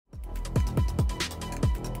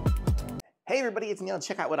Hey everybody, it's Neil.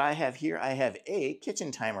 Check out what I have here. I have a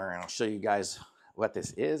kitchen timer, and I'll show you guys what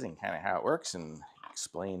this is and kind of how it works and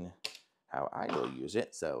explain how I will use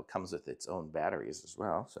it. So it comes with its own batteries as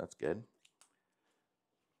well, so that's good.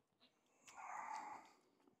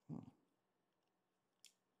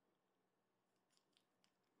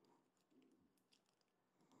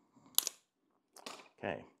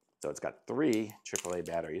 Okay, so it's got 3 AAA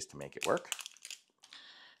batteries to make it work.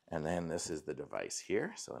 And then this is the device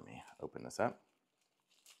here. So let me open this up.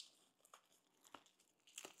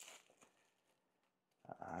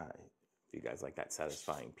 If you guys like that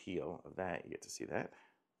satisfying peel of that, you get to see that.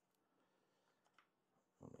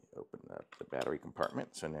 Let me open up the battery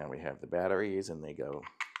compartment. So now we have the batteries, and they go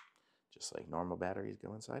just like normal batteries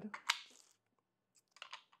go inside it.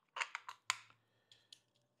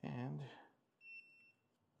 And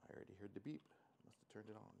I already heard the beep. Must have turned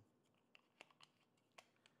it on.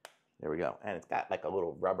 There we go. And it's got like a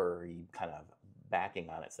little rubbery kind of backing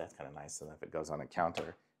on it, so that's kind of nice. So if it goes on a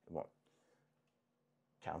counter, it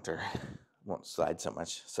won't slide so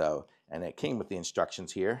much. So, and it came with the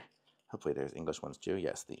instructions here. Hopefully there's English ones too.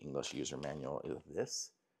 Yes, the English user manual is this.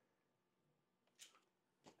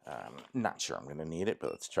 Not sure I'm going to need it, but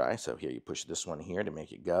let's try. So here you push this one here to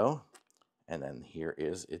make it go. And then here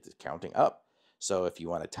is it's counting up. So if you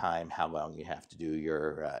want to time how long you have to do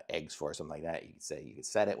your eggs for, something like that, you could say, you could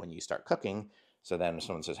set it when you start cooking. So then if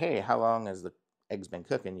someone says, hey, how long has the eggs been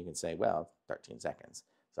cooking? You can say, well, 13 seconds.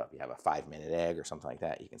 So if you have a 5-minute egg or something like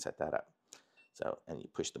that, you can set that up. So, and you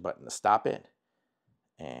push the button to stop it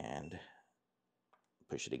and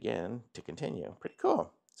push it again to continue. Pretty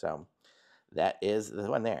cool. So that is the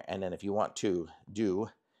one there. And then if you want to do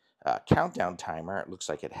a countdown timer, it looks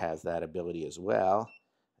like it has that ability as well.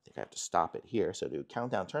 I think I have to stop it here. So do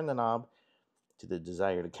countdown, turn the knob to the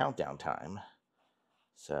desired countdown time.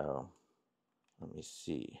 So let me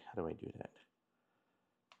see. How do I do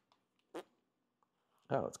that?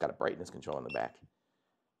 Oh, it's got a brightness control in the back.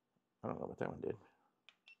 I don't know what that one did.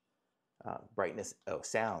 Brightness, oh,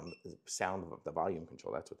 sound of the volume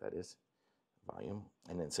control. That's what that is. Volume.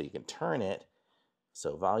 And then so you can turn it.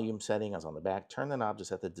 So volume setting is on the back. Turn the knob to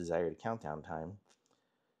set the desired countdown time.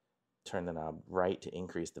 Turn the knob right to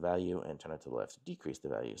increase the value, and turn it to the left to decrease the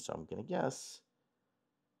value. So I'm going to guess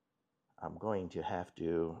I'm going to have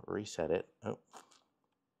to reset it. Oh.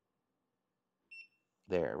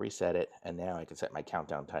 There, reset it, and now I can set my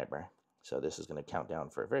countdown timer. So this is going to count down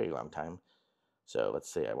for a very long time. So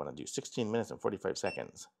let's say I want to do 16 minutes and 45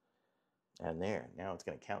 seconds. And there, now it's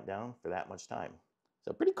going to count down for that much time.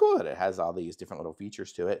 So pretty cool that it has all these different little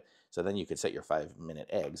features to it. So then you could set your 5-minute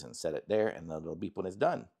eggs and set it there, and then it'll beep when it's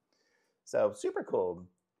done. So super cool.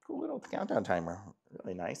 Cool little countdown timer.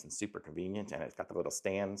 Really nice and super convenient. And it's got the little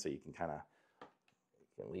stand, so you can kind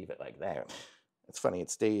of leave it like that. It's funny,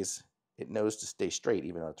 it knows to stay straight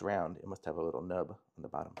even though it's round. It must have a little nub on the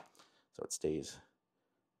bottom, so it stays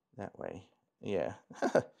that way. Yeah,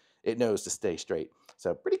 it knows to stay straight.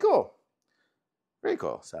 So pretty cool. Very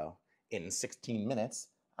cool. So in 16 minutes,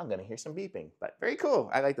 I'm going to hear some beeping, but very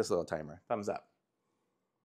cool. I like this little timer. Thumbs up.